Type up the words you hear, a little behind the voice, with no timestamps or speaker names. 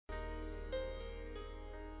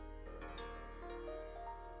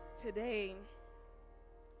Today,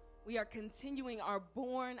 we are continuing our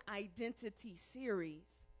Born Identity series.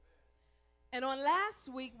 And on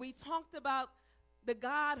last week, we talked about the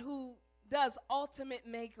God who does ultimate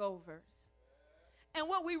makeovers. And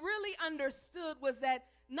what we really understood was that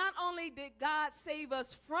not only did God save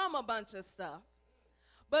us from a bunch of stuff,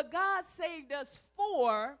 but God saved us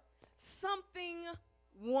for something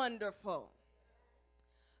wonderful.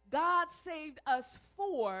 God saved us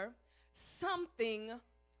for something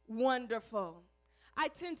wonderful. I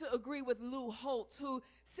tend to agree with Lou Holtz, who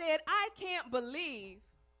said, I can't believe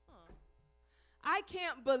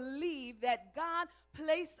that God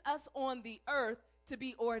placed us on the earth to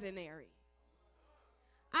be ordinary.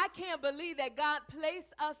 I can't believe that God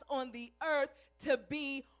placed us on the earth to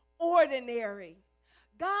be ordinary.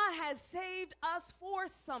 God has saved us for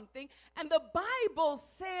something, and the Bible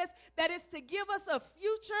says that it's to give us a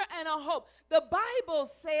future and a hope. The Bible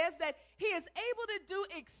says that He is able to do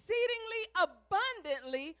exceedingly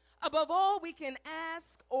abundantly above all we can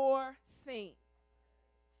ask or think.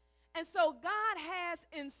 And so God has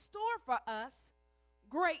in store for us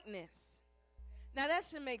greatness. Now that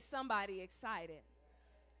should make somebody excited.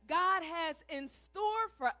 God has in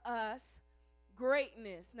store for us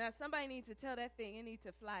greatness. Now, somebody needs to tell that thing it needs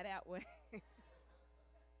to fly that way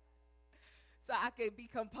so I could be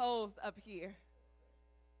composed up here.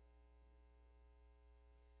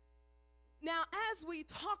 Now, as we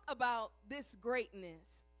talk about this greatness,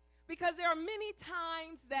 because there are many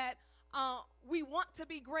times that we want to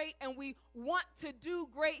be great and we want to do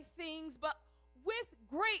great things, but with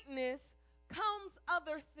greatness comes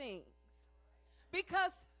other things.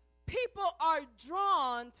 Because people are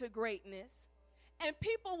drawn to greatness, and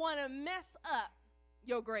people want to mess up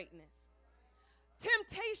your greatness.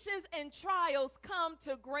 Temptations and trials come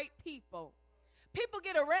to great people. People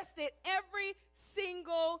get arrested every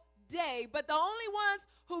single day, but the only ones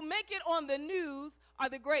who make it on the news are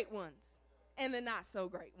the great ones and the not so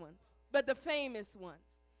great ones, but the famous ones.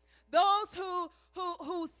 Those who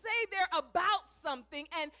say they're about something,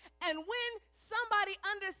 and when somebody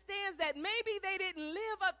understands that maybe they didn't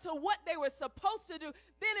live up to what they were supposed to do,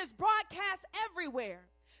 then it's broadcast everywhere.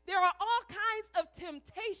 There are all kinds of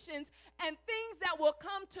temptations and things that will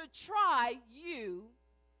come to try you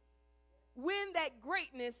when that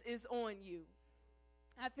greatness is on you.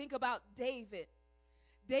 I think about David.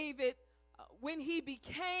 David, when he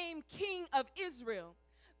became king of Israel,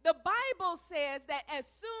 the Bible says that as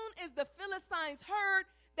soon as the Philistines heard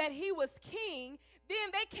that he was king, then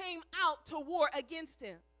they came out to war against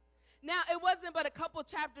him. Now, it wasn't but a couple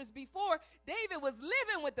chapters before, David was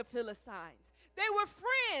living with the Philistines. They were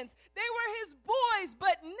friends. They were his boys.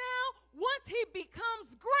 But now, once he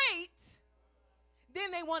becomes great, then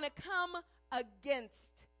they want to come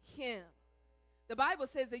against him. The Bible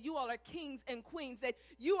says that you all are kings and queens, that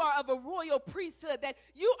you are of a royal priesthood, that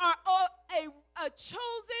you are a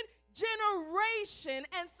chosen generation.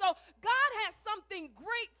 And so God has something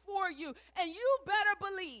great for you, and you better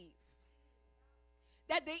believe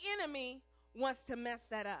that the enemy wants to mess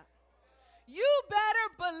that up. You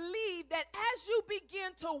better believe that as you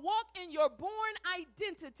begin to walk in your born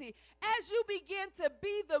identity, as you begin to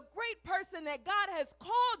be the great person that God has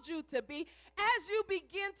called you to be, as you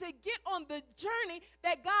begin to get on the journey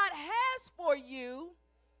that God has for you,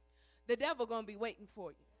 the devil gonna be waiting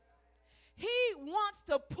for you. He wants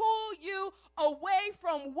to pull you away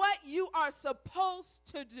from what you are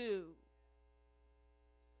supposed to do.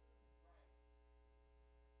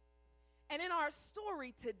 And in our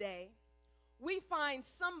story today, we find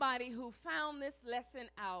somebody who found this lesson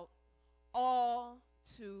out all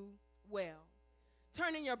too well.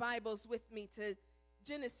 Turn in your Bibles with me to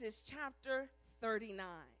Genesis chapter 39.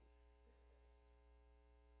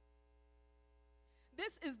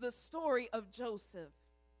 This is the story of Joseph.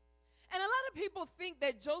 And a lot of people think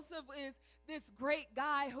that Joseph is this great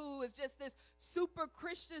guy who is just this super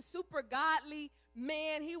Christian, super godly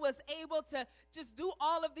man. He was able to just do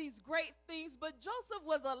all of these great things, but Joseph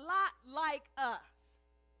was a lot like us.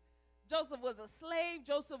 Joseph was a slave.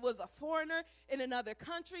 Joseph was a foreigner in another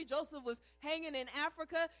country. Joseph was hanging in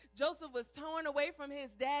Africa. Joseph was torn away from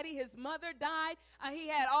his daddy. His mother died. He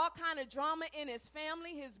had all kind of drama in his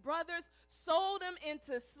family. His brothers sold him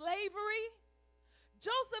into slavery.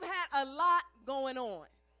 Joseph had a lot going on.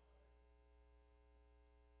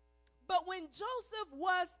 But when Joseph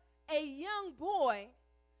was a young boy,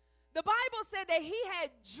 the Bible said that he had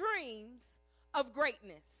dreams of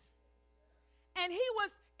greatness. And he was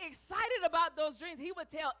excited about those dreams. He would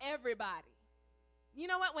tell everybody, you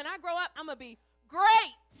know what, when I grow up, I'm going to be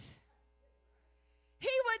great. He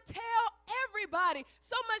would tell everybody,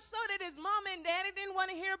 so much so that his mama and daddy didn't want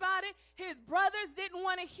to hear about it. His brothers didn't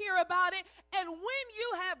want to hear about it. And when you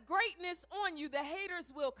have greatness on you, the haters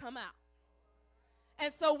will come out.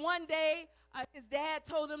 And so one day, his dad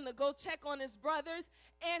told him to go check on his brothers.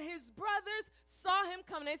 And his brothers saw him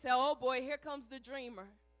come. They said, oh, boy, here comes the dreamer.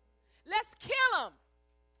 Let's kill him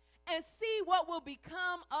and see what will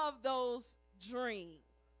become of those dreams.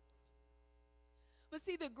 But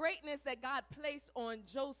see, the greatness that God placed on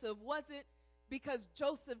Joseph wasn't because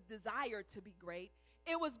Joseph desired to be great.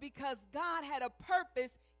 It was because God had a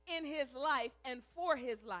purpose in his life and for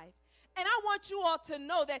his life. And I want you all to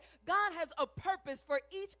know that God has a purpose for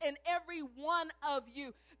each and every one of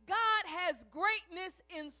you. God has greatness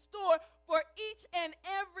in store for each and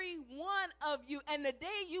every one of you. And the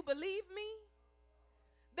day you believe me,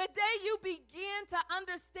 the day you begin to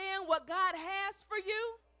understand what God has for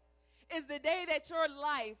you, is the day that your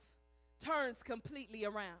life turns completely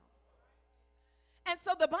around. And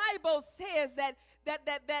so the Bible says that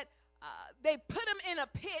they put him in a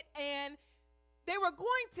pit and they were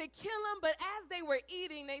going to kill him, but as they were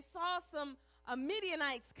eating, they saw some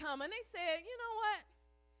Midianites come, and they said, you know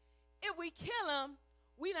what? If we kill him,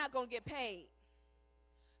 we're not going to get paid.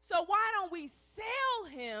 So why don't we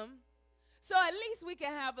sell him so at least we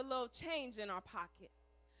can have a little change in our pocket?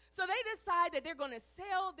 So they decide that they're going to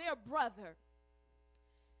sell their brother.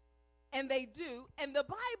 And they do. And the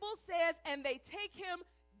Bible says, and they take him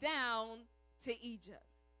down to Egypt.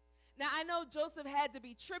 Now, I know Joseph had to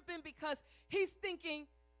be tripping because he's thinking,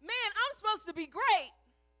 man, I'm supposed to be great.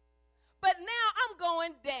 But now I'm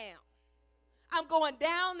going down. I'm going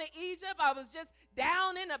down to Egypt. I was just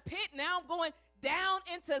down in a pit. Now I'm going down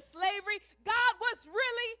into slavery. God, what's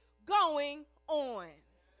really going on?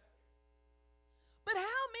 But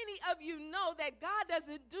how many of you know that God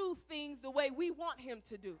doesn't do things the way we want him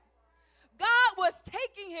to do? God was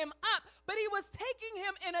taking him up, but he was taking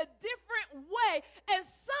him in a different way. And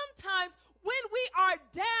sometimes when we are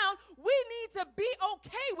down, we need to be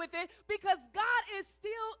okay with it because God is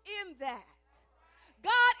still in that.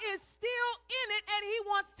 God is still in it, and he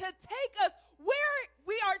wants to take us where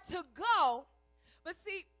we are to go. But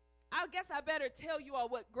see, I guess I better tell you all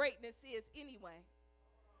what greatness is anyway.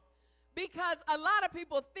 Because a lot of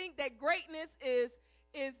people think that greatness is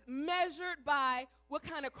measured by what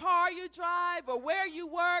kind of car you drive or where you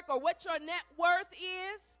work or what your net worth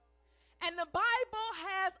is. And the Bible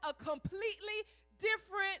has a completely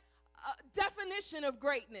different definition of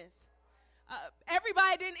greatness.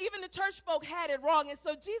 Everybody didn't, even the church folk had it wrong. And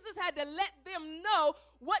so Jesus had to let them know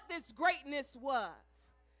what this greatness was.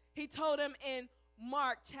 He told them in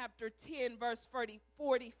Mark chapter 10, verse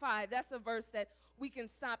 45. That's a verse that we can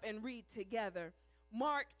stop and read together.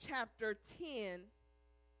 Mark chapter 10,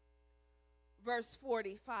 verse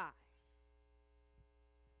 45.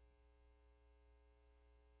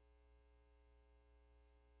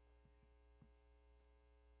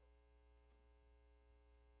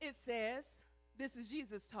 It says, this is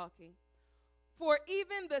Jesus talking, for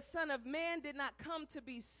even the Son of Man did not come to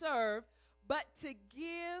be served, but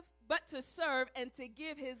to serve and to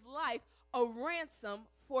give his life a ransom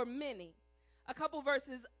for many. A couple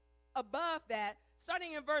verses above that,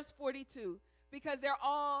 starting in verse 42, because they're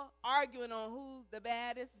all arguing on who's the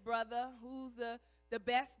baddest brother, who's the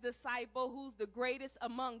best disciple, who's the greatest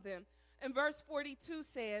among them. And verse 42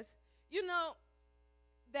 says, you know,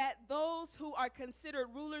 that those who are considered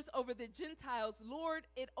rulers over the Gentiles lord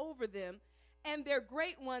it over them, and their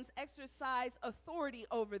great ones exercise authority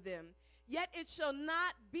over them. Yet it shall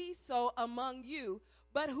not be so among you,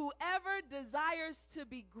 but whoever desires to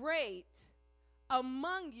be great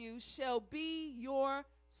among you shall be your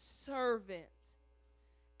servant.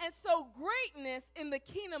 And so greatness in the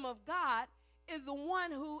kingdom of God is the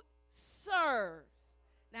one who serves.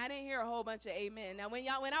 Now, I didn't hear a whole bunch of amen. Now, when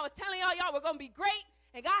I was telling y'all were going to be great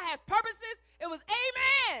and God has purposes, it was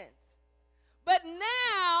amens. But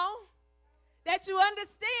now that you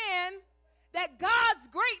understand that God's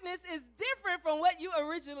greatness is different from what you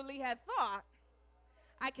originally had thought,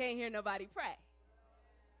 I can't hear nobody pray.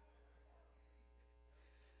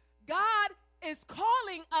 God is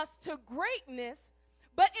calling us to greatness,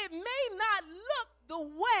 but it may not look the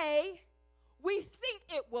way we think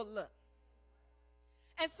it will look.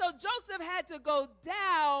 And so Joseph had to go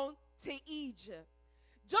down to Egypt.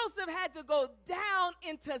 Joseph had to go down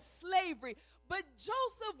into slavery. But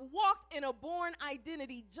Joseph walked in a born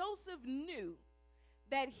identity. Joseph knew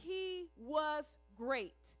that he was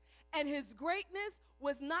great. And his greatness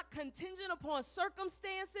was not contingent upon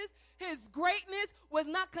circumstances. His greatness was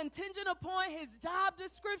not contingent upon his job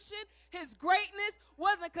description. His greatness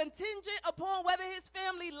wasn't contingent upon whether his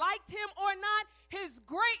family liked him or not. His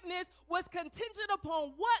greatness was contingent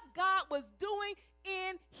upon what God was doing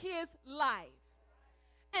in his life.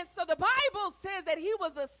 And so the Bible says that he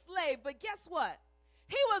was a slave, but guess what?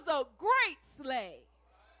 He was a great slave.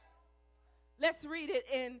 Let's read it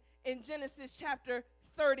in Genesis chapter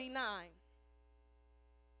 39.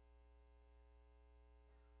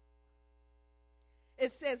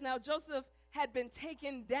 It says, now Joseph had been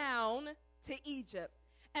taken down to Egypt,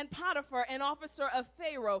 and Potiphar, an officer of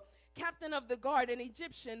Pharaoh, captain of the guard, an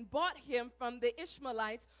Egyptian, bought him from the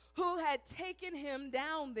Ishmaelites who had taken him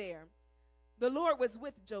down there. The Lord was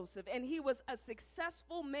with Joseph, and he was a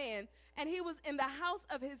successful man, and he was in the house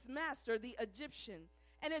of his master, the Egyptian.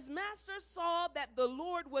 And his master saw that the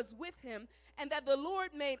Lord was with him, and that the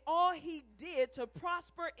Lord made all he did to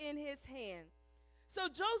prosper in his hand. So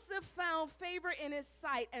Joseph found favor in his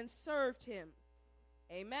sight and served him.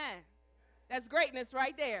 Amen. That's greatness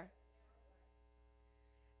right there.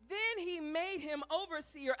 Then he made him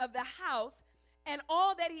overseer of the house, and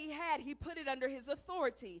all that he had, he put it under his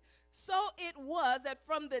authority. So it was that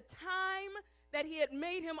from the time that he had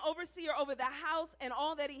made him overseer over the house and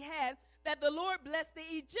all that he had, that the Lord blessed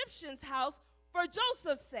the Egyptian's house for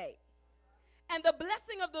Joseph's sake. And the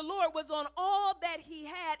blessing of the Lord was on all that he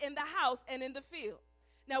had in the house and in the field.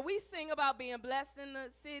 Now we sing about being blessed in the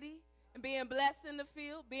city and being blessed in the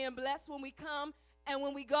field, being blessed when we come and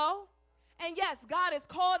when we go. And yes, God has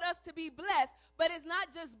called us to be blessed, but it's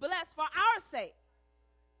not just blessed for our sake.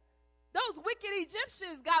 Those wicked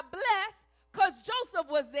Egyptians got blessed because Joseph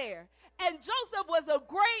was there. And Joseph was a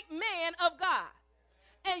great man of God.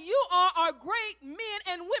 And you all are great men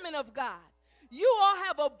and women of God. You all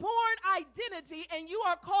have a born identity, and you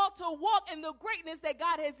are called to walk in the greatness that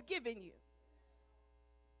God has given you.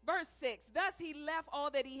 Verse 6, thus he left all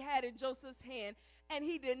that he had in Joseph's hand, and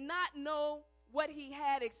he did not know what he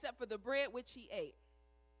had except for the bread which he ate.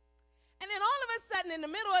 And then all of a sudden, in the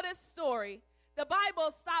middle of this story, the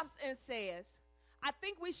Bible stops and says, I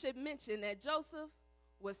think we should mention that Joseph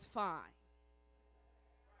was fine.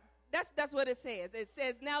 That's what it says. It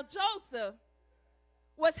says, now Joseph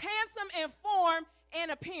was handsome in form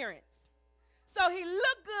and appearance. So he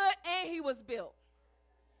looked good and he was built.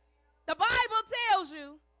 The Bible tells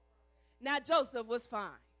you, now Joseph was fine.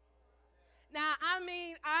 Now,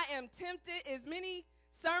 I am tempted, as many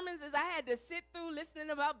sermons as I had to sit through listening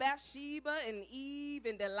about Bathsheba and Eve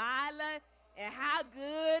and Delilah and how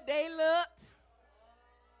good they looked.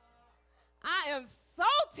 I am so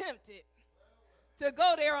tempted to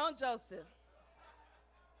go there on Joseph.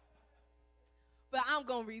 But I'm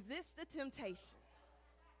going to resist the temptation.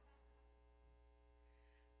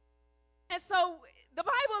 And so the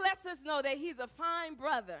Bible lets us know that he's a fine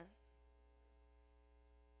brother.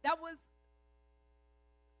 That was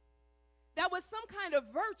some kind of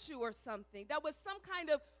virtue or something. That was some kind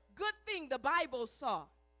of good thing the Bible saw.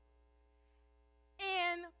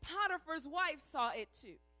 And Potiphar's wife saw it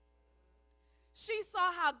too. She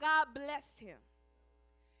saw how God blessed him.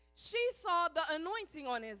 She saw the anointing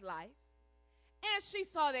on his life, and she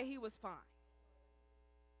saw that he was fine.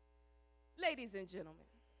 Ladies and gentlemen,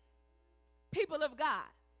 people of God,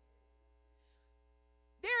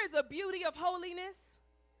 there is a beauty of holiness,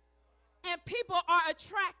 and people are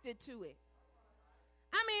attracted to it.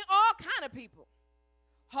 I mean, all kind of people,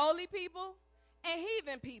 holy people and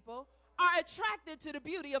heathen people, are attracted to the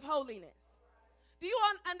beauty of holiness. Do you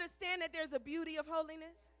all understand that there's a beauty of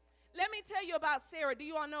holiness? Let me tell you about Sarah. Do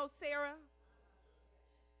you all know Sarah?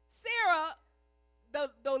 Sarah,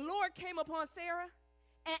 the Lord came upon Sarah,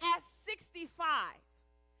 and at 65,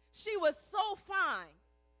 she was so fine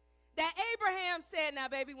that Abraham said, now,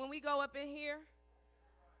 baby, when we go up in here,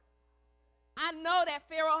 I know that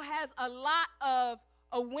Pharaoh has a lot of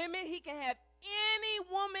women. He can have any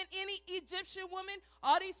woman, any Egyptian woman,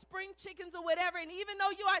 all these spring chickens or whatever. And even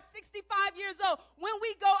though you are 65 years old, when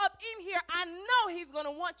we go up in here, I know he's going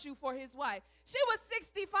to want you for his wife. She was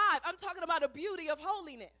 65. I'm talking about the beauty of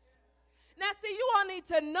holiness. Now, see, you all need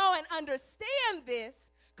to know and understand this,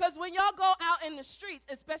 because when y'all go out in the streets,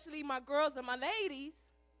 especially my girls and my ladies,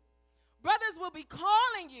 brothers will be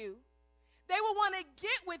calling you. They will want to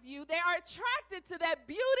get with you. They are attracted to that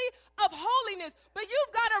beauty of holiness. But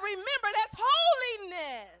you've got to remember that's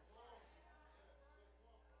holiness.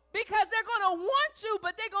 Because they're going to want you,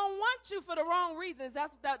 but they're going to want you for the wrong reasons.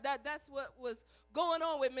 That's what was going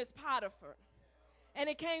on with Miss Potiphar. And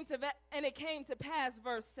it came to pass,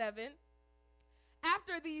 verse 7,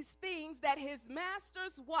 after these things, that his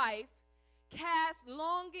master's wife cast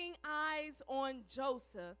longing eyes on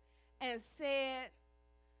Joseph and said,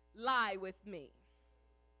 lie with me.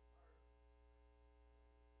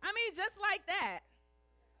 I mean, just like that.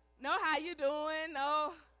 No, how you doing?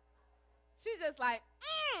 No. She's just like,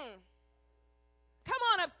 come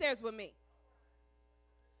on upstairs with me.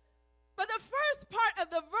 But the first part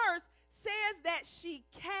of the verse says that she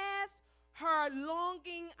cast her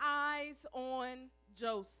longing eyes on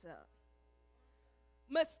Joseph.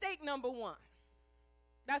 Mistake number one.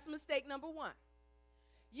 That's mistake number one.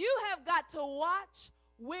 You have got to watch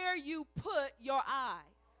where you put your eyes.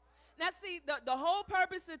 Now, see, the whole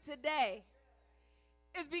purpose of today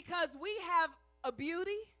is because we have a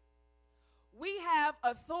beauty, we have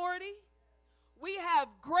authority, we have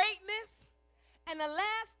greatness, and the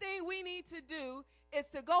last thing we need to do is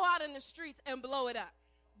to go out in the streets and blow it up.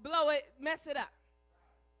 Blow it, mess it up.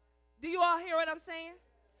 Do you all hear what I'm saying?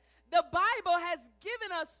 The Bible has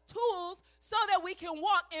given us tools so that we can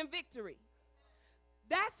walk in victory.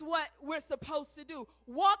 That's what we're supposed to do.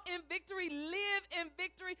 Walk in victory, live in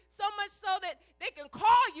victory, so much so that they can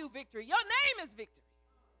call you victory. Your name is victory.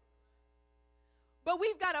 But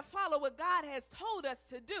we've got to follow what God has told us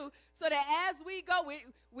to do so that as we go,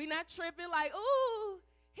 we're not tripping like, ooh,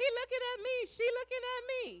 he looking at me, she looking at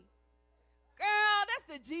me. Girl,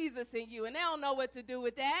 that's the Jesus in you, and they don't know what to do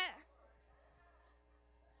with that.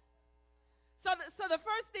 So the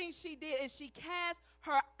first thing she did is she cast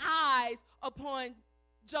her eyes upon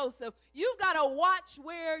Joseph. You've got to watch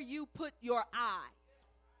where you put your eyes.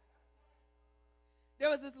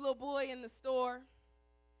 There was this little boy in the store,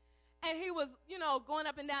 and he was, going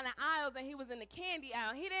up and down the aisles, and he was in the candy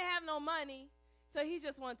aisle. He didn't have no money, so he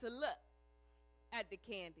just wanted to look at the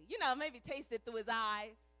candy. Maybe taste it through his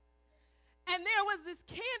eyes. And there was this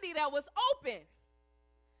candy that was open.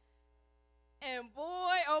 And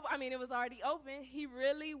boy, it was already open. He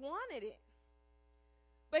really wanted it.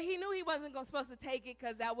 But he knew he wasn't supposed to take it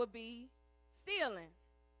because that would be stealing.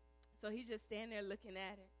 So he just standing there looking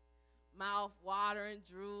at it. Mouth watering,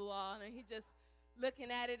 drool on, and he just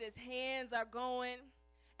looking at it. His hands are going.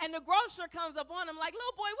 And the grocer comes up on him like,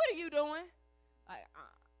 little boy, what are you doing? Like,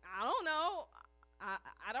 I don't know.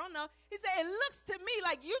 I don't know. He said, it looks to me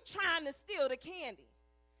like you're trying to steal the candy.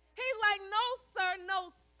 He's like, no, sir, no,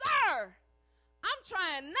 sir. I'm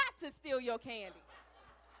trying not to steal your candy.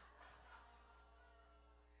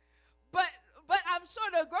 But I'm sure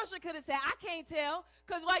the grocer could have said, I can't tell,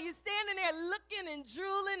 because while you're standing there looking and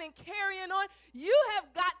drooling and carrying on, you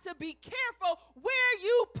have got to be careful where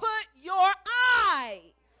you put your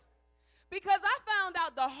eyes. Because I found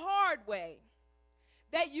out the hard way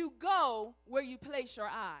that you go where you place your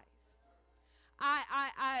eyes.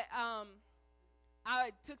 I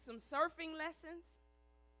took some surfing lessons.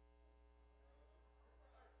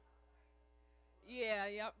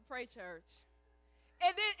 Yeah, pray church.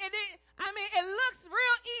 It looks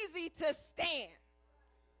real easy to stand.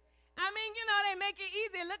 They make it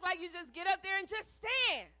easy. It look like you just get up there and just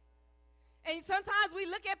stand. And sometimes we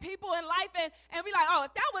look at people in life and be like, oh,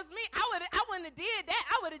 if that was me, I wouldn't have did that.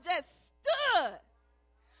 I would have just stood.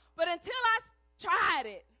 But until I tried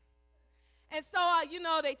it. And so,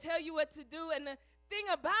 they tell you what to do. And the thing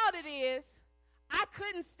about it is, I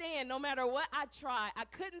couldn't stand no matter what I tried. I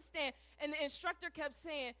couldn't stand. And the instructor kept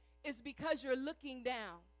saying, it's because you're looking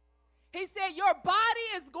down. He said, your body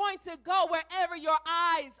is going to go wherever your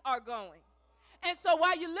eyes are going. And so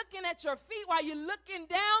while you're looking at your feet, while you're looking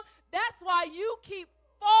down, that's why you keep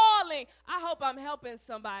falling. I hope I'm helping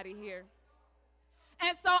somebody here.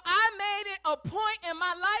 And so I made it a point in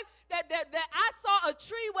my life that I saw a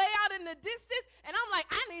tree way out in the distance, and I'm like,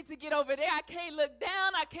 I need to get over there. I can't look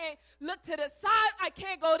down. I can't look to the side. I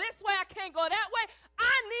can't go this way. I can't go that way.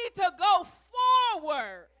 I need to go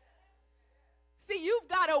forward. See, you've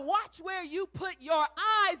got to watch where you put your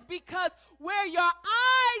eyes, because where your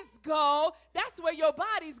eyes go, that's where your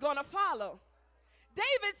body's going to follow.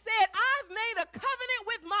 David said, I've made a covenant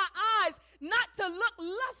with my eyes not to look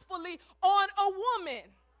lustfully on a woman.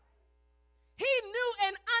 He knew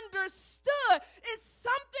and understood it's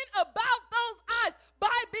something about those eyes.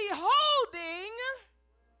 By beholding,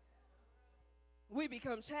 we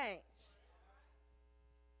become changed.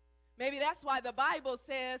 Maybe that's why the Bible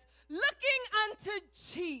says, looking unto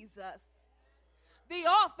Jesus, the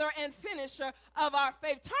author and finisher of our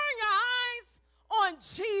faith. Turn your eyes on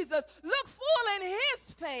Jesus. Look full in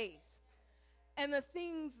his face. And the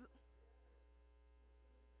things,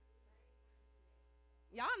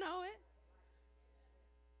 y'all know it.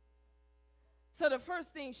 So the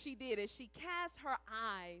first thing she did is she cast her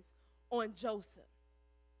eyes on Joseph.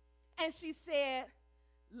 And she said,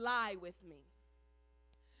 lie with me.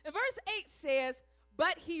 And verse 8 says,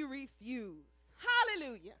 but he refused.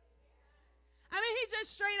 Hallelujah. I mean, he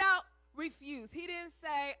just straight out refused. He didn't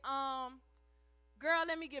say, girl,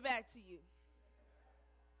 let me get back to you.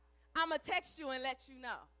 I'm going to text you and let you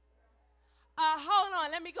know. Hold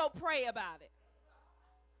on, let me go pray about it.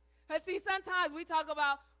 Because, see, sometimes we talk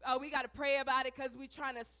about we got to pray about it because we're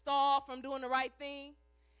trying to stall from doing the right thing.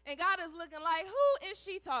 And God is looking like, who is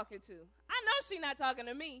she talking to? I know she's not talking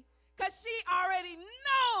to me because she already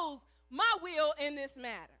knows my will in this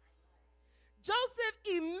matter. Joseph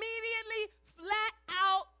immediately flat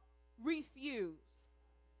out refused.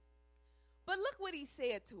 But look what he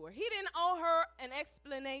said to her. He didn't owe her an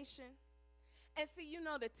explanation. And see, you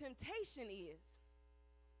know, the temptation is,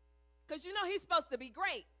 because you know he's supposed to be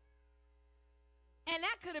great. And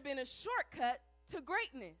that could have been a shortcut to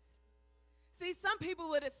greatness. See, some people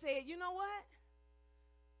would have said, you know what?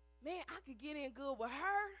 Man, I could get in good with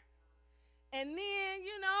her. And then,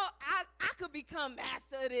 you know, I could become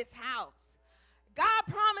master of this house. God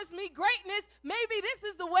promised me greatness. Maybe this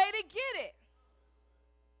is the way to get it.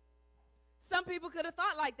 Some people could have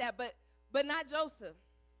thought like that, but not Joseph.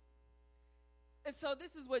 And so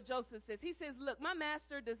this is what Joseph says. He says, look, my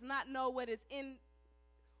master does not know what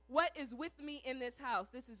is with me in this house.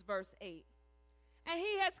 This is verse 8. And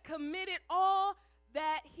he has committed all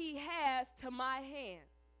that he has to my hand.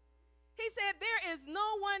 He said, there is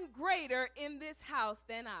no one greater in this house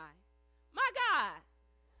than I. My God.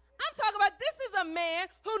 I'm talking about this is a man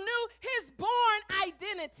who knew his born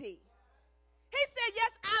identity. He said,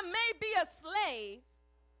 yes, I may be a slave,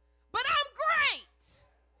 but I'm great.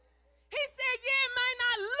 He said, yeah, it might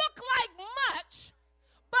not look like much,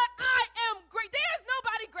 but I am great. There's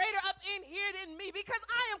nobody greater up in here than me because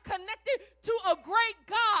I am connected to a great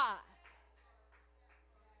God.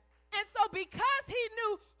 And so because he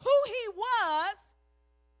knew who he was,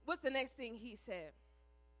 what's the next thing he said?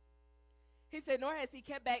 He said, nor has he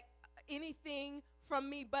kept back anything from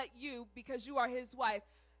me but you because you are his wife.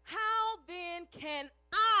 How then can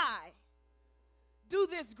I do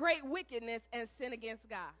this great wickedness and sin against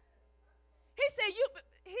God? He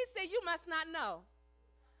said, you must not know.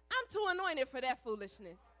 I'm too anointed for that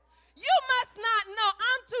foolishness. You must not know.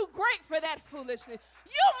 I'm too great for that foolishness.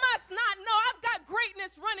 You must not know. I've got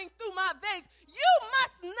greatness running through my veins. You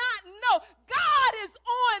must not know. God is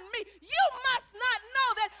on me. You must not know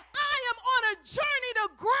that I am on a journey to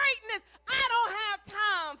greatness. I don't have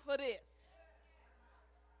time for this.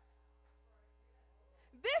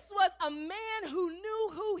 This was a man who knew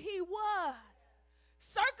who he was.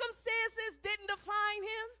 Circumstances didn't define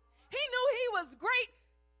him. He knew he was great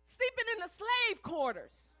sleeping in the slave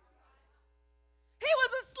quarters. He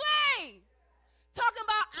was a slave talking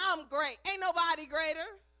about I'm great. Ain't nobody greater.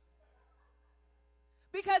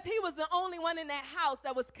 Because he was the only one in that house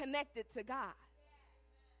that was connected to God.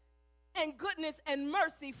 And goodness and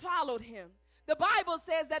mercy followed him. The Bible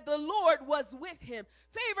says that the Lord was with him.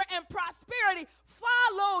 Favor and prosperity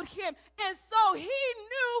followed him. And so he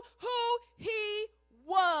knew who he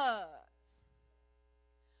was.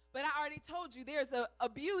 But I already told you there's a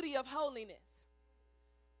beauty of holiness.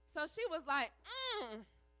 So she was like,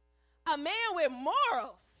 a man with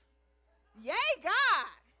morals. Yay, God.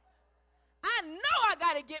 I know I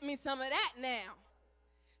got to get me some of that now.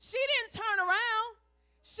 She didn't turn around.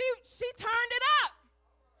 She turned it up.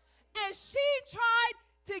 And she tried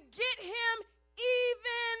to get him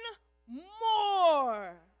even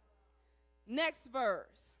more. Next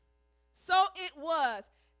verse. So it was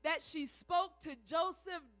that she spoke to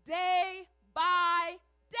Joseph day by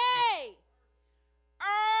day.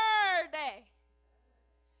 Day.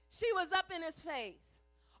 She was up in his face,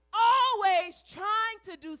 always trying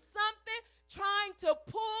to do something, trying to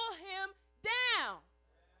pull him down.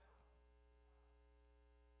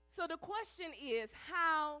 So the question is,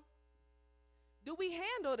 how do we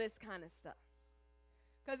handle this kind of stuff?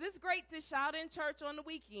 Because it's great to shout in church on the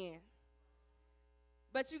weekend,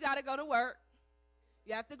 but you got to go to work.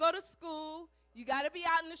 You have to go to school. You got to be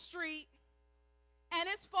out in the street. And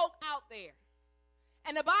it's folk out there.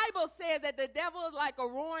 And the Bible says that the devil is like a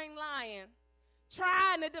roaring lion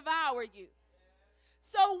trying to devour you.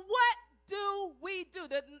 So what do we do?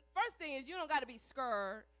 The first thing is you don't got to be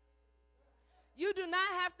scared. You do not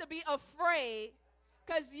have to be afraid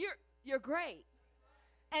because you're great.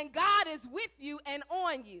 And God is with you and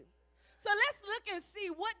on you. So let's look and see,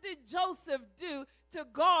 what did Joseph do to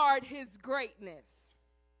guard his greatness?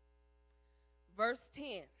 Verse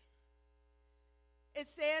 10. It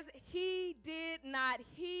says, he did not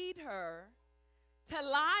heed her, to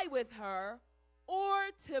lie with her, or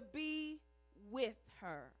to be with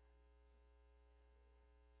her.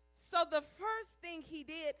 So the first thing he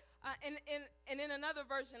did, And in another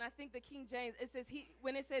version, I think the King James, it says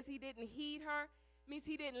when it says he didn't heed her, means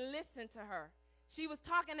he didn't listen to her. She was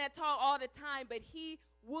talking that talk all the time, but he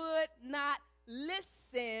would not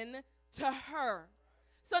listen to her.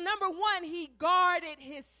 So number one, he guarded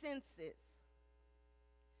his senses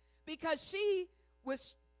because she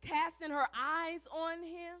was casting her eyes on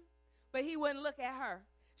him, but he wouldn't look at her.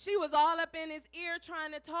 She was all up in his ear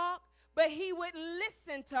trying to talk, but he wouldn't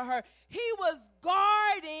listen to her. He was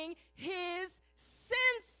guarding his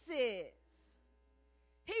senses.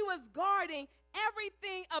 He was guarding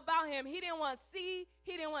everything about him. He didn't want to see,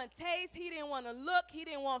 he didn't want to taste, he didn't want to look, he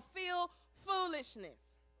didn't want to feel foolishness.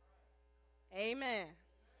 Amen.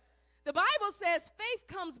 The Bible says faith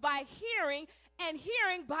comes by hearing, and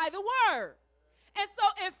hearing by the word. And so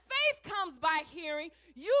if faith comes by hearing,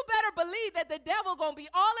 you better believe that the devil going to be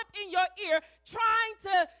all up in your ear trying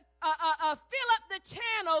to fill up the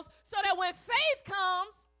channels so that when faith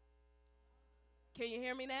comes, can you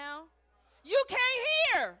hear me now? You can't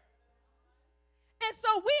hear. And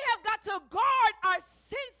so we have got to guard our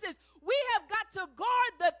senses. We have got to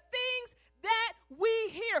guard the things that we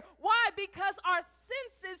hear. Why? Because our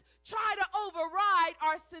senses try to override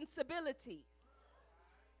our sensibilities.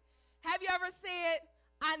 Have you ever said,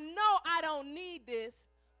 I know I don't need this,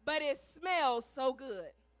 but it smells so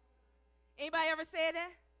good? Anybody ever said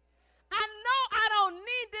that? I know I don't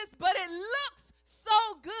need this, but it looks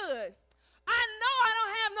so good. I know I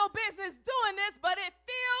don't have no business doing this, but it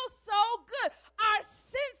feels so good. Our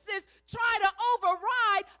senses try to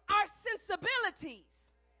override our sensibilities.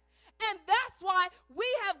 And that's why we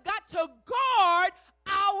have got to guard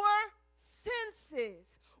our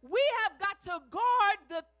senses. We have got to guard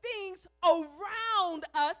the things around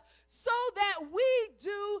us so that we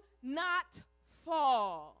do not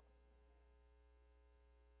fall.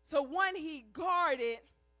 So one, he guarded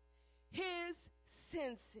his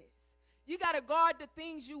senses. You got to guard the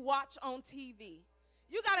things you watch on TV.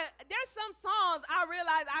 There's some songs I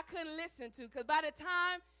realized I couldn't listen to because by the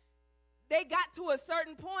time they got to a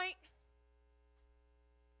certain point,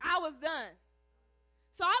 I was done.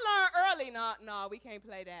 So I learned early, no, we can't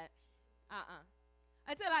play that.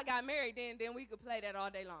 Until I got married, then we could play that all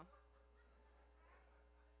day long.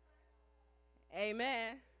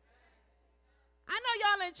 Amen. I know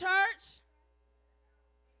y'all in church,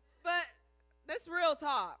 but that's real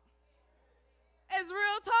talk. It's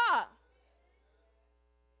real talk.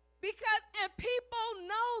 Because, and people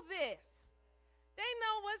know this. They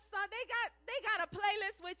know what song, they got a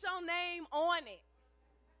playlist with your name on it.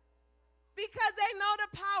 Because they know the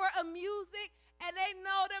power of music and they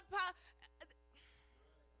know the power.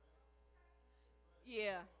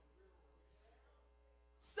 Yeah.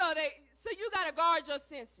 So you got to guard your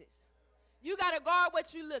senses. You got to guard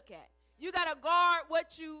what you look at. You got to guard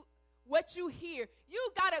what you hear.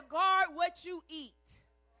 You got to guard what you eat.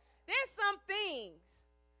 There's some things.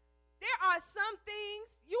 There are some things,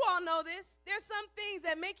 you all know this, there's some things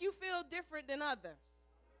that make you feel different than others.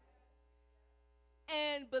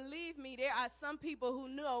 And believe me, there are some people who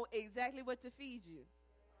know exactly what to feed you.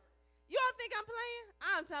 You all think I'm playing?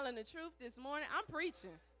 I'm telling the truth this morning. I'm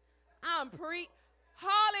preaching.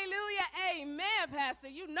 Hallelujah, amen, Pastor.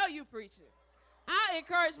 You know you preaching. I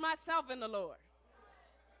encourage myself in the Lord.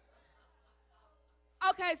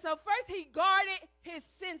 Okay, so first he guarded his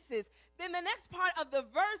senses. Then the next part of the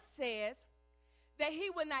verse says that he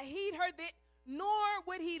would not heed her, nor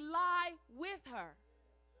would he lie with her.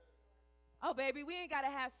 Oh, baby, we ain't got to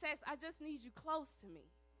have sex. I just need you close to me.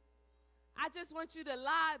 I just want you to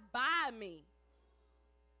lie by me.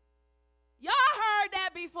 Y'all heard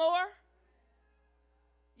that before?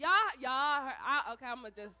 Y'all heard, okay, I'm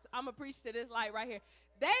going to preach to this light right here.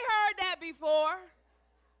 They heard that before.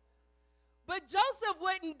 But Joseph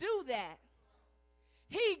wouldn't do that.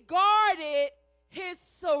 He guarded his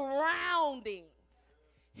surroundings.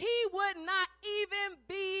 He would not even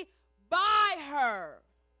be by her.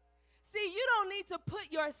 See, you don't need to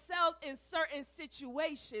put yourself in certain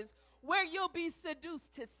situations where you'll be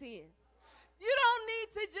seduced to sin. You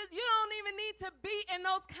don't even need to be in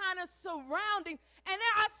those kind of surroundings. And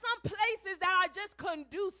there are some places that are just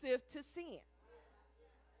conducive to sin.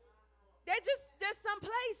 There's some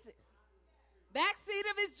places. Backseat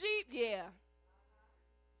of his Jeep, yeah.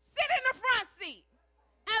 Sit in the front seat.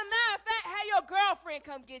 As a matter of fact, have your girlfriend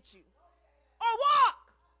come get you. Or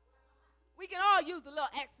walk. We can all use a little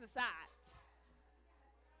exercise.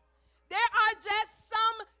 There are just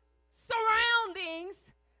some surroundings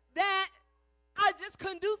that are just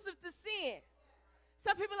conducive to sin.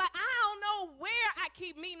 Some people are like, I don't know where I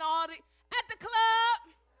keep meeting at the club.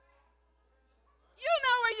 You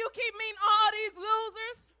know where you keep meeting all these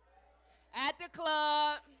losers? At the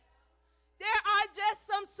club, There are just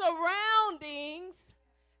some surroundings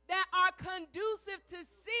that are conducive to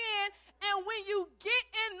sin, and when you get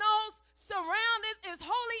in those surroundings as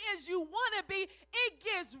holy as you want to be, it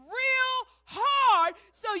gets real hard.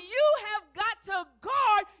 So you have got to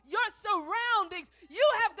guard your surroundings. You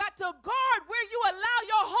have got to guard where you allow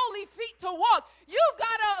your holy feet to walk. You've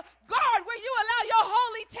got to guard where you allow your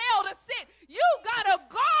holy tail to sit. You've got to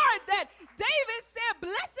guard that. David said,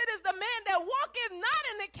 blessed is the man that walketh not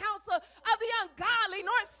in the counsel of the ungodly,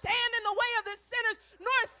 nor stand in the way of the sinners,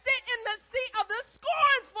 nor sit in the seat of the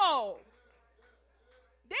scornful.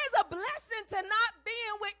 There's a blessing to not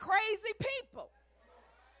being with crazy people.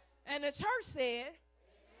 And the church said,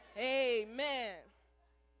 amen.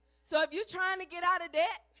 So if you're trying to get out of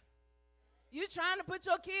debt, you're trying to put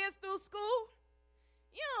your kids through school,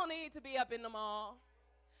 you don't need to be up in the mall.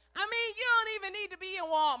 I mean, you don't even need to be in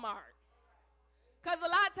Walmart. Because a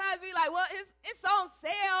lot of times we like, well, it's on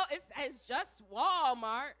sale. It's just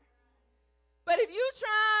Walmart. But if you're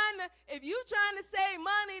trying to save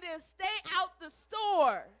money, then stay out the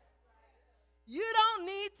store. You don't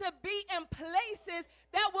need to be in places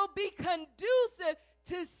that will be conducive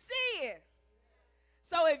to sin.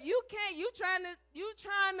 So if you trying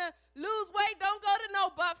to lose weight, don't go to no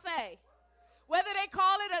buffet. Whether they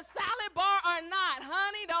call it a salad bar or not,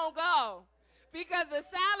 honey, don't go. Because the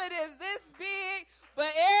salad is this big, but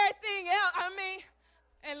everything else,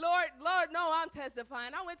 and Lord, no, I'm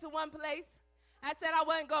testifying. I went to one place. I said I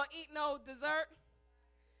wasn't going to eat no dessert.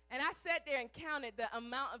 And I sat there and counted the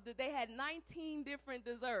amount of they had 19 different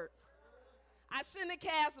desserts. I shouldn't have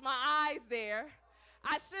cast my eyes there.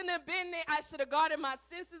 I shouldn't have been there. I should have guarded my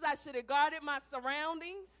senses. I should have guarded my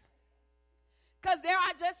surroundings. Because there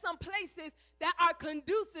are just some places that are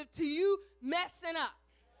conducive to you messing up.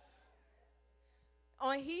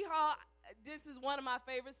 On Hee Haw, this is one of my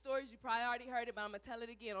favorite stories. You probably already heard it, but I'm going to tell it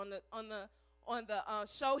again. On the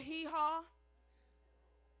show Hee Haw,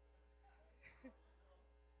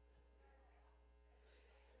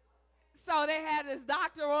 so they had this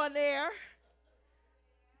doctor on there,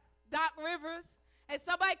 Doc Rivers, and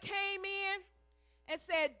somebody came in and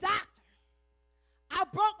said, "Doctor, I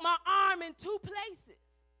broke my arm in 2 places."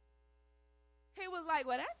 He was like,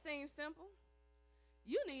 "Well, that seems simple.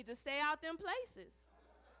 You need to stay out them places."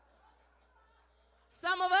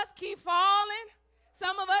 Some of us keep falling.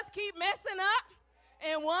 Some of us keep messing up.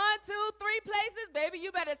 In 1, 2, 3 places, baby,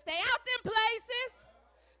 you better stay out them places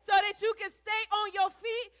so that you can stay on your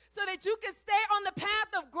feet, so that you can stay on the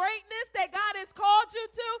path of greatness that God has called you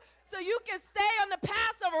to, so you can stay on the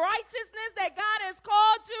path of righteousness that God has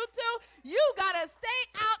called you to. You got to stay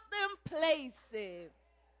out them places.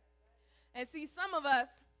 And see, some of us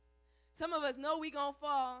know we going to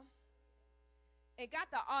fall and got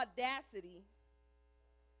the audacity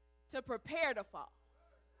to prepare to fall.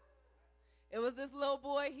 It was this little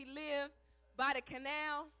boy, he lived by the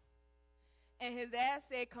canal, and his dad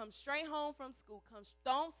said, "Come straight home from school.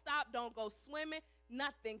 Don't stop, don't go swimming,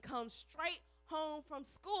 nothing. Come straight home from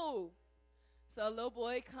school." So a little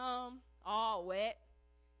boy come all wet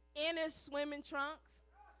in his swimming trunks.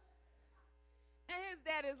 And his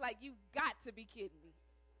dad is like, "You got to be kidding me.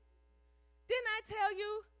 Didn't I tell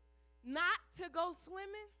you not to go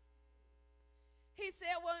swimming?" He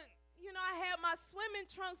said, "Well, I had my swimming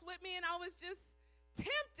trunks with me and I was just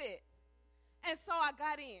tempted. And so I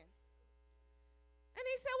got in." And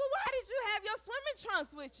he said, "Well, why did you have your swimming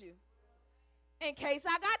trunks with you?" "In case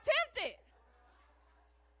I got tempted."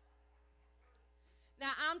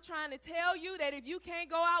 Now, I'm trying to tell you that if you can't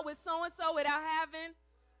go out with so-and-so without having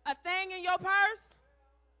a thing in your purse,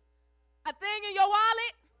 a thing in your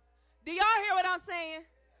wallet, do y'all hear what I'm saying?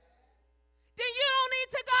 Then you don't need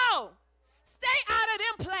to go. Stay out of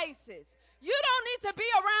them places. You don't need to be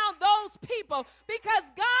around those people because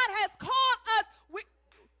God has called us.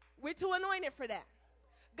 We're too anointed for that.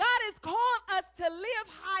 God has called us to live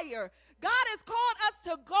higher. God has called us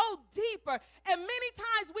to go deeper. And many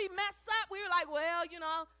times we mess up. We're like,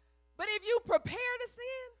 well, but if you prepare to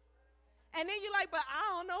sin, and then you're like, but I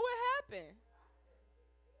don't know what happened.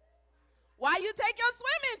 Why you take your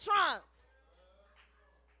swimming trunks?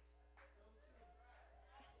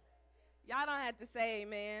 Y'all don't have to say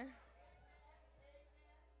amen.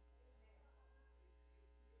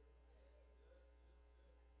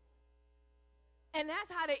 And that's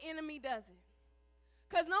how the enemy does it.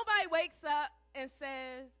 Because nobody wakes up and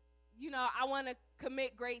says, I want to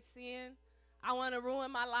commit great sin. I want to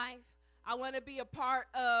ruin my life. I want to be a part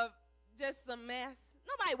of just some mess.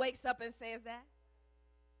 Nobody wakes up and says that.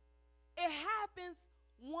 It happens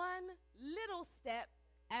one little step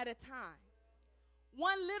at a time.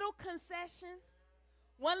 One little concession,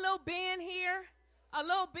 one little bend here, a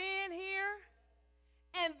little bend here,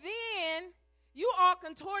 and then you are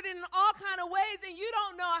contorted in all kind of ways, and you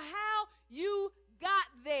don't know how you got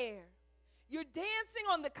there. You're dancing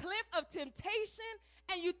on the cliff of temptation,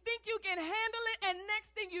 and you think you can handle it, and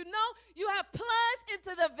next thing you know, you have plunged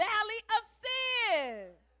into the valley of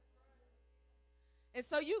sin. And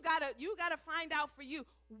so you gotta find out for you,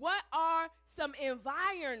 what are some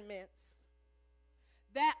environments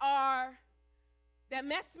that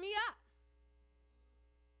mess me up?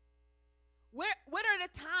 What are the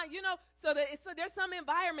times, so there's some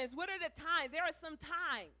environments. What are the times? There are some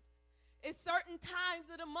times. It's certain times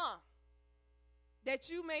of the month that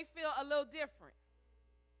you may feel a little different.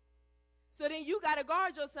 So then you got to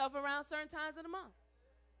guard yourself around certain times of the month.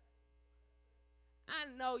 I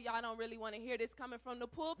know y'all don't really want to hear this coming from the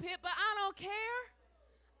pulpit, but I don't care.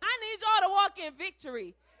 I need y'all to walk in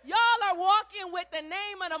victory. Y'all are walking with the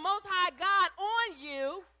name of the Most High God on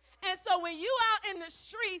you. And so when you out in the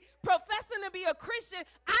street professing to be a Christian,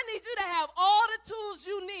 I need you to have all the tools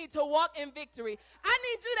you need to walk in victory. I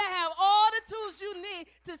need you to have all the tools you need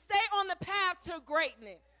to stay on the path to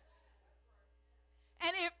greatness.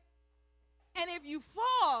 And if you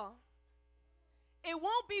fall, it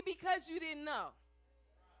won't be because you didn't know.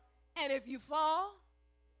 And if you fall,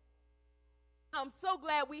 I'm so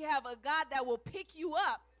glad we have a God that will pick you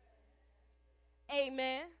up.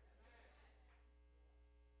 Amen.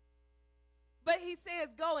 But he says,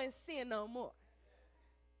 go and sin no more.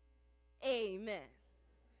 Amen.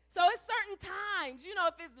 So it's certain times,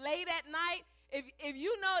 if it's late at night, if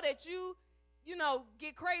you know that you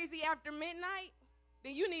get crazy after midnight,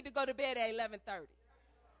 then you need to go to bed at 11:30.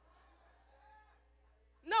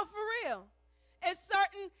 No, for real. It's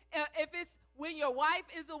certain, if it's when your wife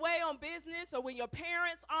is away on business or when your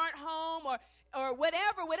parents aren't home or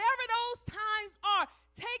whatever those times are,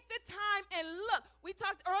 take the time and look. We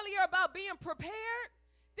talked earlier about being prepared.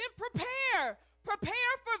 Then prepare.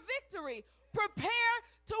 Prepare for victory. Prepare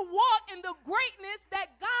to walk in the greatness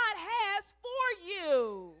that God has for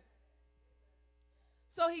you.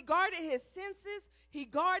 So he guarded his senses. He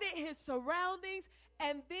guarded his surroundings.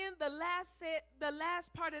 And then the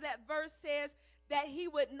last part of that verse says that he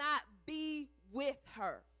would not be with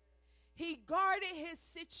her. He guarded his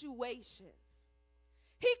situations.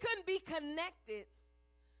 He couldn't be connected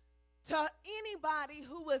to anybody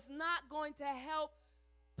who was not going to help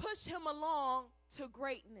push him along to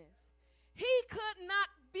greatness. He could not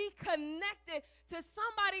be connected to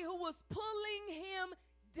somebody who was pulling him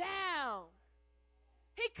down.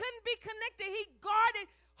 He couldn't be connected. He guarded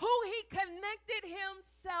who he connected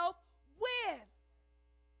himself with.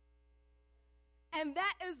 And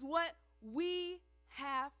that is what we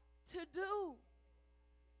have to do.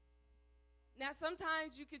 Now,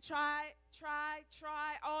 sometimes you could try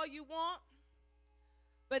all you want.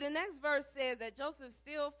 But the next verse says that Joseph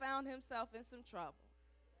still found himself in some trouble.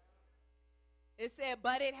 It said,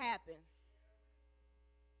 but it happened.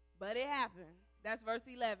 But it happened. That's verse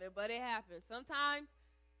 11. But it happened. Sometimes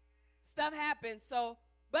stuff happens.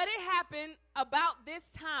 But it happened about this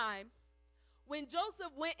time when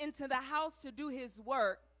Joseph went into the house to do his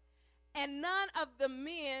work, and none of the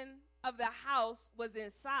men of the house was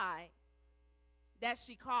inside, that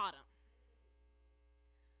she caught him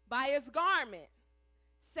by his garment,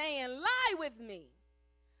 saying, lie with me.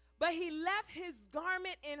 But he left his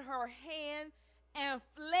garment in her hand and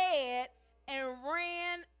fled and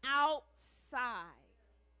ran outside.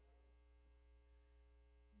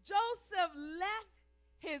 Joseph left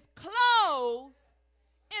his clothes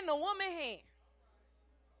in the woman's hand.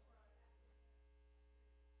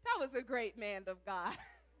 That was a great man of God.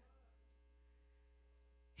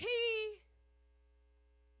 He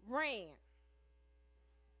ran.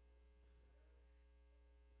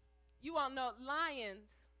 You all know lions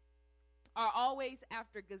are always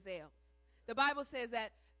after gazelles. The Bible says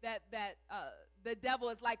that the devil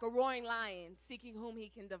is like a roaring lion seeking whom he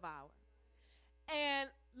can devour. And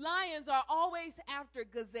lions are always after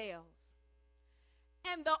gazelles.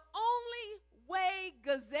 And the only way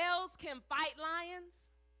gazelles can fight lions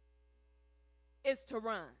is to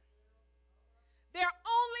run. Their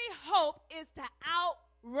only hope is to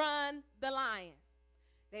outrun the lion.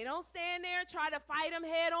 They don't stand there and try to fight him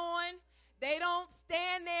head on. They don't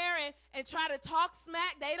stand there and try to talk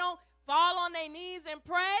smack. They don't fall on their knees and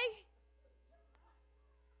pray.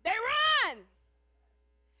 They run.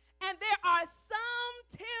 And there are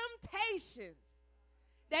some temptations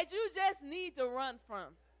that you just need to run from.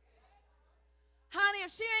 Honey,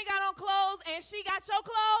 if she ain't got on clothes and she got your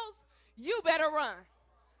clothes, you better run.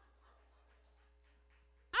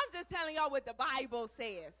 I'm just telling y'all what the Bible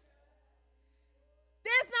says.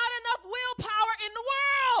 There's not enough willpower in the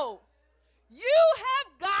world. You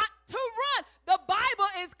have got to run. The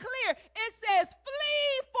Bible is clear. It says,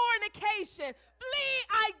 flee fornication, flee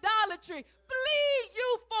idolatry, flee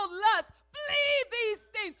youthful lust, flee these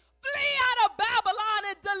things, flee out of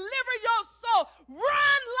Babylon and deliver your soul.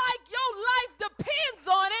 Run like your life depends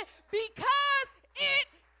on it, because it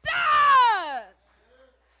does.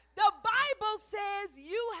 The Bible says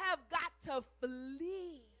you have got to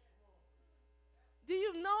flee. Do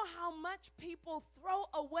you know how much people throw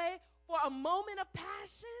away for a moment of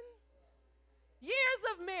passion? Years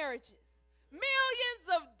of marriages, millions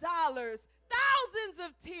of dollars, thousands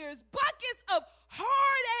of tears, buckets of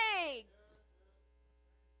heartache.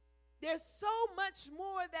 There's so much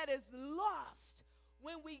more that is lost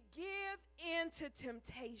when we give in to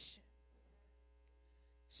temptation.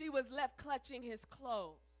 She was left clutching his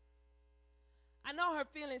clothes. I know her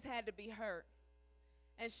feelings had to be hurt.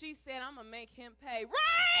 And she said, I'm going to make him pay.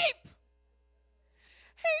 Rape!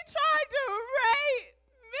 He tried to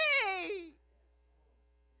rape me.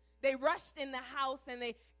 They rushed in the house and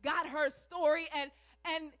they got her story. And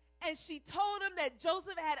she told him that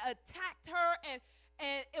Joseph had attacked her and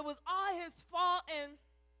it was all his fault. And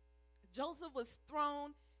Joseph was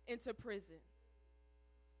thrown into prison.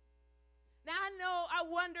 Now I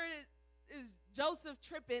wonder, is Joseph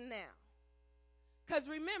tripping now? Because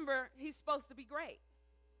remember, he's supposed to be great.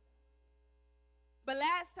 But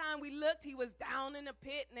last time we looked, he was down in the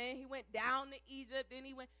pit, and then he went down to Egypt, then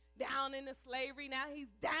he went down into slavery. Now he's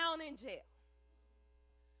down in jail.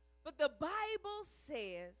 But the Bible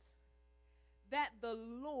says that the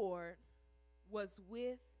Lord was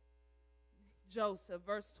with Joseph,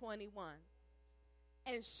 verse 21,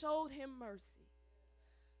 and showed him mercy.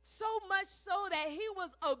 So much so that he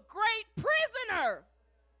was a great prisoner.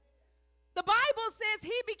 The Bible says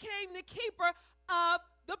he became the keeper of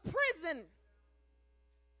the prison.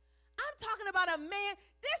 I'm talking about a man,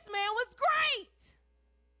 this man was great.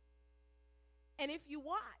 And if you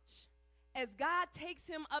watch, as God takes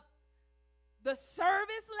him up the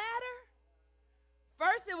service ladder,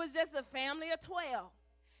 first it was just a family of 12.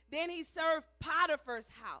 Then he served Potiphar's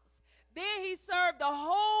house. Then he served the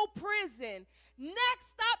whole prison.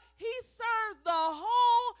 Next up, he serves the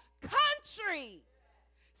whole country.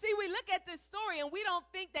 See, we look at this story and we don't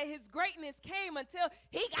think that his greatness came until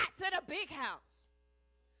he got to the big house.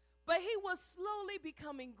 But he was slowly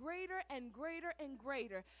becoming greater and greater and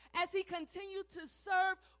greater as he continued to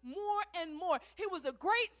serve more and more. He was a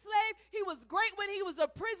great slave. He was great when he was a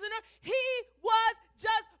prisoner. He was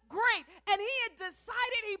just great. And he had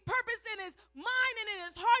decided, he purposed in his mind and in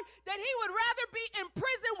his heart that he would rather be in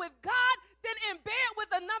prison with God than in bed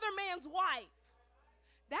with another man's wife.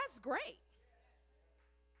 That's great.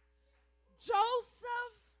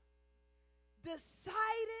 Joseph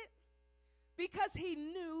decided, because he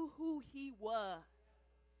knew who he was.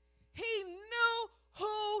 He knew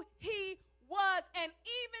who he was. And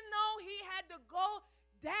even though he had to go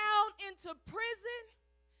down into prison,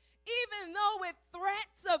 even though with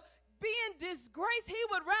threats of being disgraced, he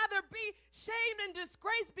would rather be shamed and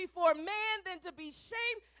disgraced before man than to be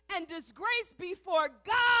shamed and disgraced before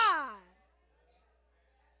God.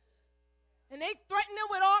 And they threatened him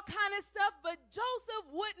with all kind of stuff, but Joseph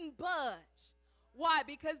wouldn't budge. Why?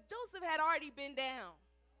 Because Joseph had already been down.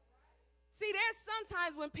 See, there's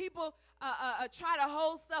sometimes when people try to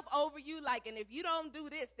hold stuff over you, like, and if you don't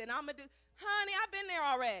do this, then I'm going to do. Honey, I've been there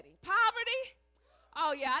already. Poverty?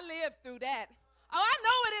 Oh, yeah, I lived through that. Oh, I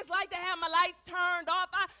know what it's like to have my lights turned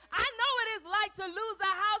off. I know what it's like to lose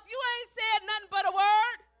a house. You ain't said nothing but a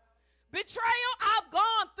word. Betrayal, I've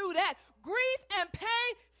gone through that. Grief and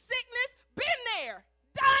pain, sickness, been there.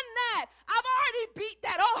 Done that. I've already beat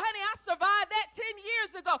that. Oh, honey, I survived that 10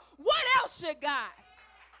 years ago. What else you got?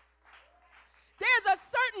 There's a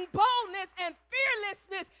certain boldness and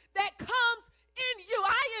fearlessness that comes in you.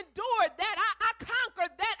 I endured that. I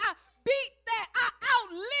conquered that. I beat that. I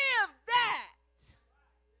outlived that.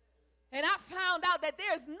 And I found out that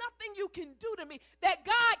there's nothing you can do to me that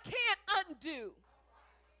God can't undo.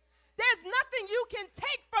 There's nothing you can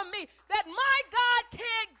take from me that my God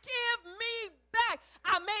can't give me back.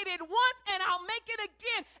 I made it once and I'll make it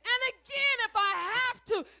again and again if I have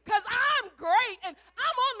to, because I'm great and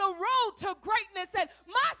I'm on the road to greatness and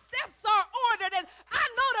my steps are ordered and I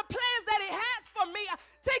know the plans that He has for me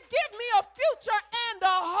to give me a future and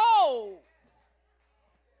a hope.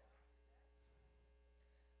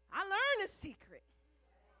 I learned the secret.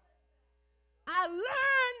 I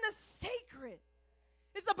learned the secret.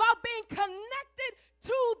 It's about being connected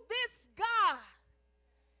to this God.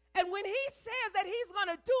 And when He says that He's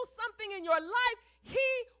going to do something in your life,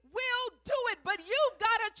 He will do it. But you've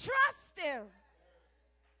got to trust Him.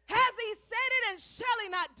 Has He said it, and shall He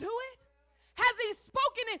not do it? Has he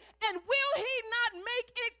spoken it? And will he not make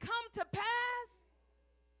it come to pass?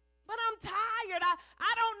 But I'm tired.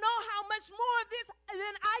 I don't know how much more of this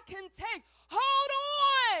than I can take. Hold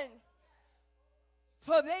on.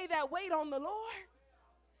 For they that wait on the Lord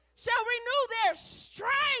shall renew their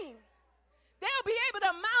strength. They'll be able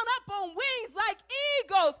to mount up on wings like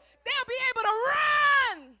eagles. They'll be able to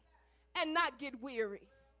run and not get weary.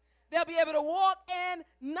 They'll be able to walk and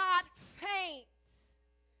not faint.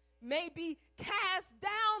 Maybe cast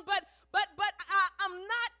down, but I'm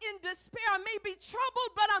not in despair. I may be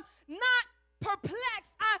troubled, but I'm not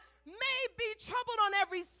perplexed. I may be troubled on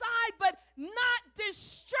every side, but not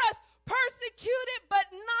distressed. Persecuted, but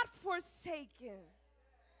not forsaken.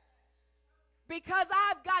 Because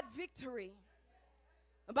I've got victory.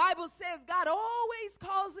 The Bible says God always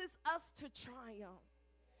causes us to triumph.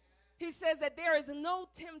 He says that there is no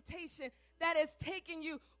temptation that has taken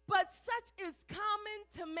you, but such is common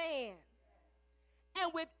to man.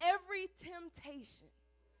 And with every temptation,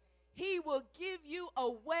 he will give you a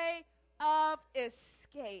way of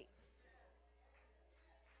escape.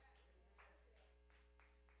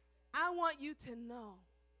 I want you to know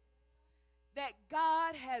that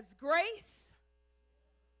God has grace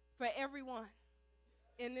for everyone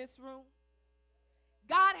in this room.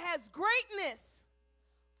 God has greatness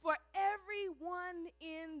for everyone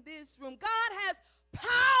in this room. God has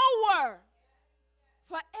power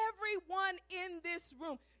for everyone in this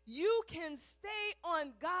room. You can stay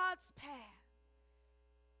on God's path,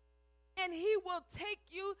 and he will take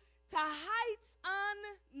you to heights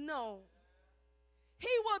unknown. He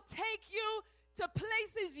will take you to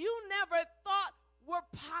places you never thought were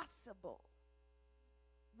possible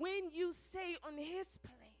when you stay on his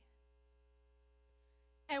plan.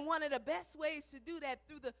 And one of the best ways to do that,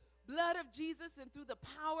 through the blood of Jesus and through the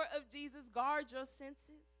power of Jesus, guard your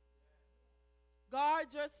senses, guard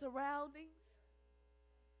your surroundings,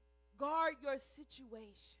 guard your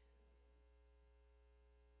situation.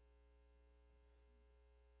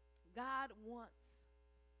 God wants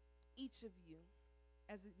each of you,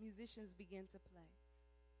 as the musicians begin to play,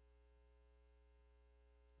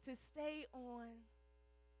 to stay on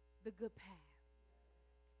the good path.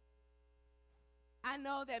 I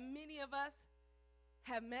know that many of us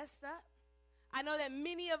have messed up. I know that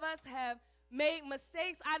many of us have made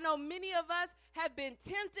mistakes. I know many of us have been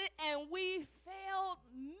tempted and we failed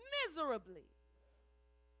miserably.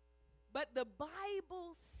 But the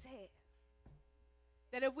Bible said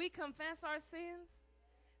that if we confess our sins,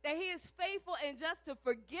 that he is faithful and just to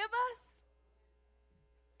forgive us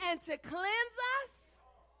and to cleanse us.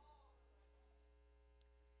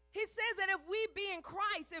 He says that if we be in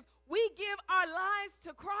Christ, if we give our lives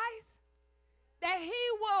to Christ, that he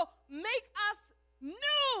will make us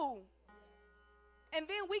new. And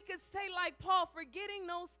then we could say like Paul, forgetting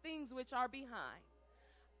those things which are behind,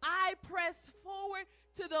 I press forward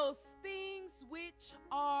to those things which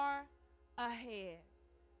are ahead.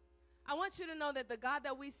 I want you to know that the God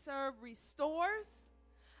that we serve restores.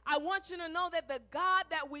 I want you to know that the God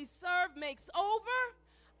that we serve makes over.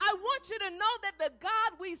 I want you to know that the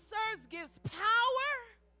God we serve gives power.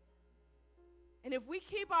 And if we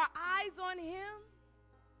keep our eyes on him,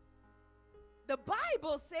 the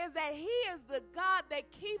Bible says that he is the God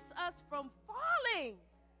that keeps us from falling.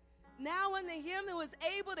 Now unto him who is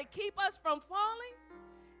able to keep us from falling,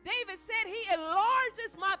 David said he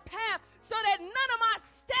enlarges my path so that none of my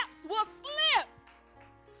steps will slip.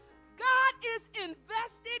 God is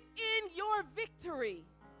invested in your victory.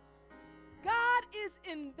 God is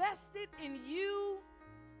invested in you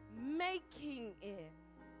making it.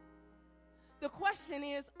 The question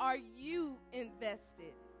is, are you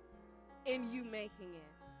invested in you making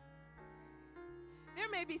it? There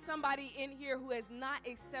may be somebody in here who has not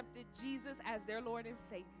accepted Jesus as their Lord and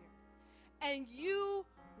Savior. And you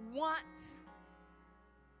want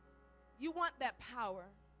that power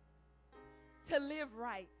to live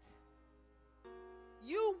right.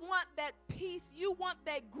 You want that peace. You want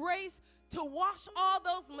that grace to wash all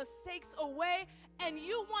those mistakes away. And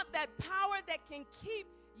you want that power that can keep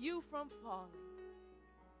you from falling.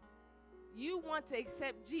 You want to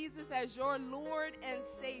accept Jesus as your Lord and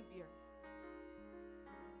Savior.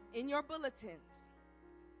 In your bulletins,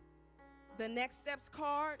 the Next Steps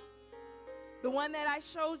card, the one that I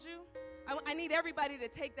showed you, I need everybody to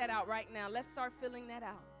take that out right now. Let's start filling that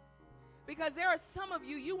out. Because there are some of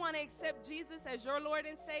you, you want to accept Jesus as your Lord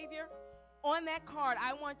and Savior. On that card,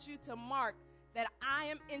 I want you to mark that I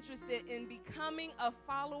am interested in becoming a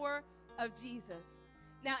follower of Jesus.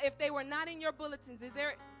 Now, if they were not in your bulletins, is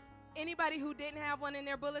there anybody who didn't have one in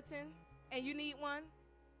their bulletin and you need one?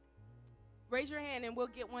 Raise your hand and we'll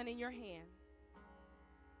get one in your hand.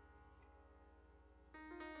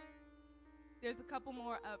 There's a couple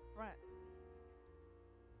more up front.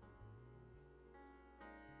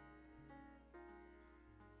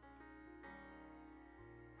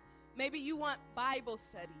 Maybe you want Bible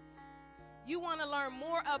studies. You want to learn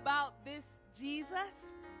more about this Jesus.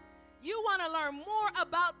 You want to learn more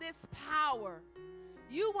about this power.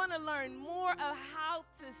 You want to learn more of how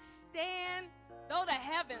to stand though the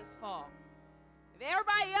heavens fall. If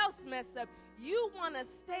everybody else mess up, you want to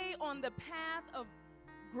stay on the path of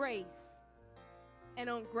grace and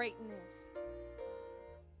on greatness.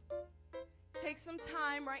 Take some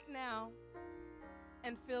time right now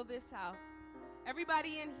and fill this out.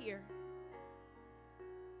 Everybody in here.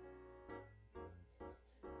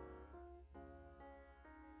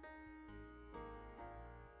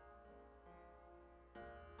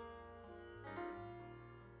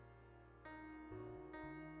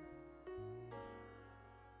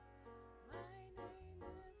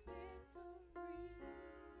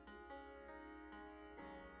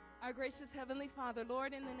 Our gracious Heavenly Father,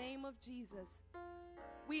 Lord, in the name of Jesus,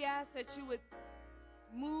 we ask that you would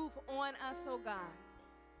move on us, oh God.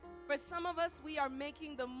 For some of us, we are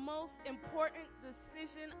making the most important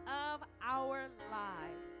decision of our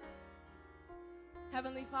lives.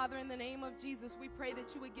 Heavenly Father, in the name of Jesus, we pray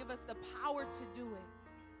that you would give us the power to do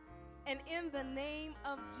it. And in the name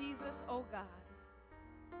of Jesus, oh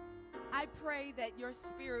God, I pray that your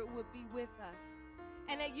spirit would be with us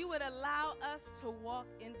and that you would allow us to walk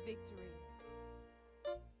in victory.